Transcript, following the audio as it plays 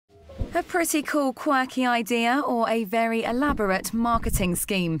A pretty cool, quirky idea or a very elaborate marketing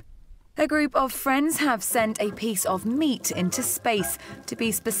scheme? A group of friends have sent a piece of meat into space, to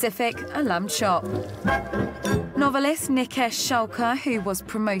be specific, a lamb chop. Novelist Nikesh Shalkar, who was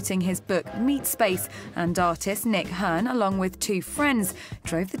promoting his book Meat Space, and artist Nick Hearn, along with two friends,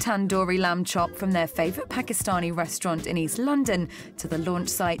 drove the Tandoori lamb chop from their favourite Pakistani restaurant in East London to the launch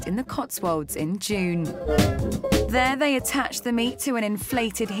site in the Cotswolds in June. There they attached the meat to an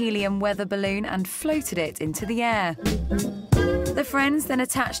inflated helium weather balloon and floated it into the air. The friends then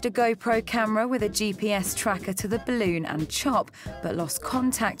attached a GoPro camera with a GPS tracker to the balloon and chop, but lost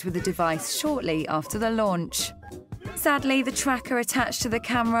contact with the device shortly after the launch. Sadly, the tracker attached to the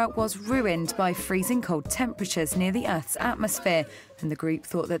camera was ruined by freezing cold temperatures near the Earth's atmosphere, and the group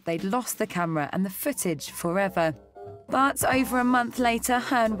thought that they'd lost the camera and the footage forever. But over a month later,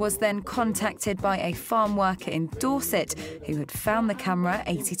 Hearn was then contacted by a farm worker in Dorset who had found the camera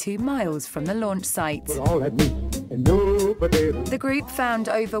 82 miles from the launch site. The group found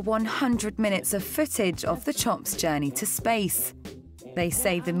over 100 minutes of footage of the chop's journey to space. They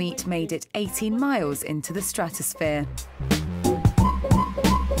say the meat made it 18 miles into the stratosphere.